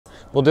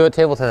We'll do it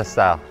table tennis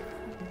style.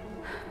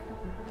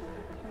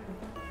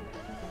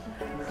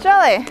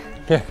 Jelly.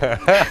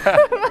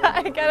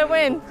 I gotta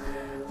win.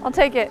 I'll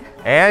take it.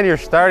 And you're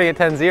starting at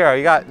 10-0.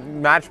 You got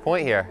match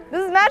point here.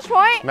 This is match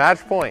point? Match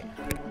point.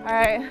 All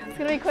right, it's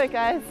gonna be quick,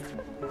 guys.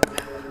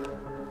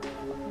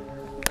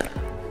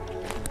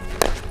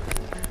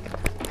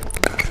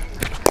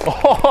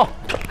 Oh.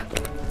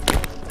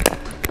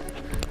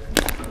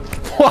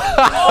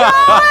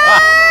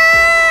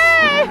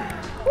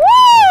 Woo!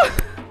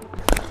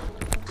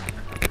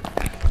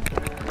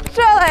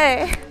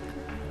 Jelly.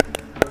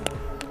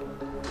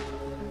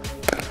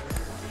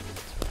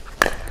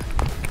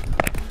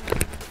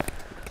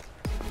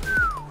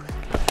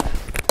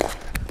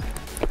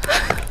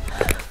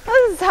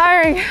 This is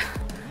tiring.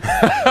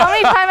 How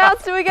many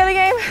timeouts do we get a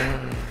game?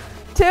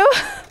 2?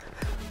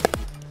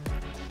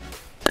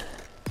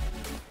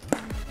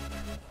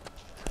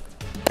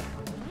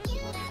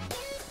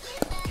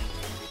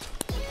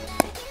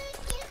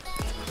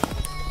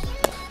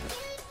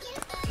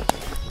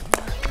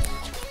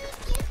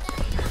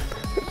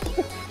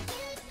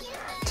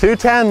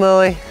 $2.10,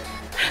 Lily.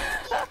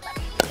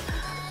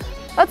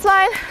 That's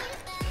fine. I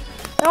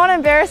don't want to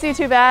embarrass you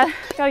too bad.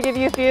 Gotta give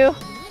you a few.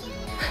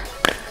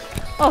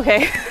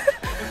 Okay.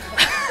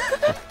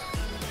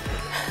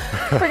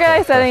 Forget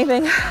I said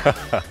anything.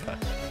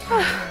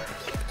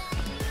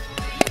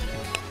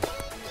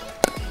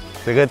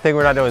 It's a good thing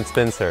we're not doing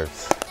spin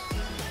serves.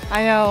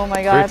 I know, oh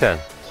my God. 310.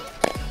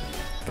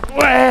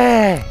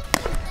 Way!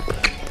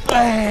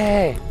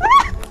 Way!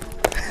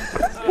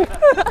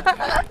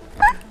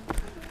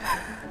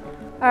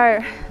 All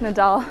right,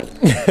 Nadal.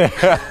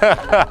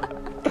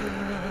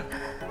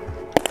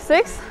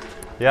 6?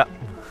 Yep.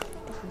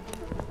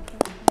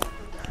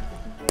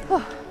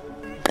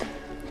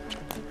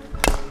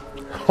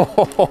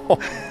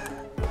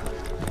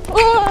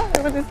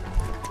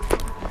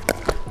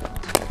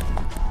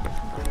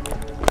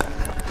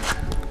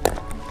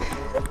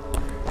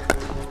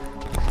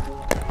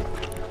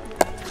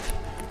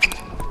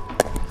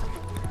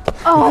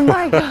 Oh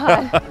my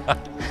God.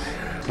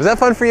 Was that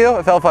fun for you?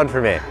 It felt fun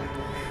for me.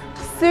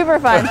 Super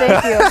fun,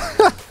 thank you.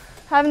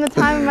 Having the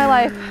time of my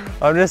life.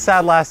 I'm just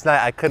sad last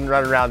night I couldn't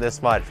run around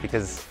this much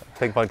because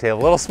ping pong table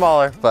a little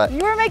smaller, but.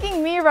 You were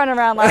making me run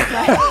around last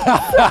night.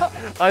 So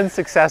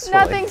unsuccessfully.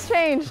 nothing's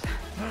changed.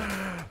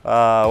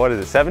 What is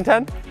it,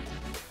 7-10?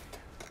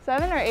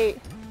 7 or 8?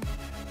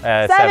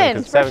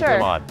 7, for sure.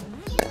 Come on.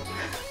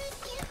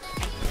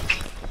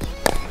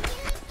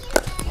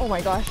 Oh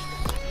my gosh.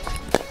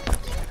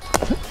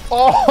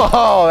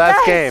 Oh,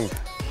 that's Yes. game.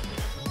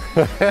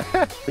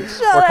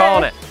 We're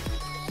calling it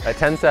at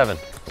 10-7.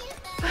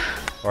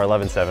 Or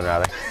 11-7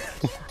 rather.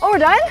 Oh, we're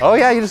done? Oh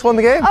yeah, you just won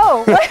the game.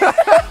 Oh.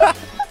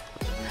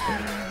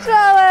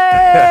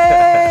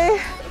 Jelly!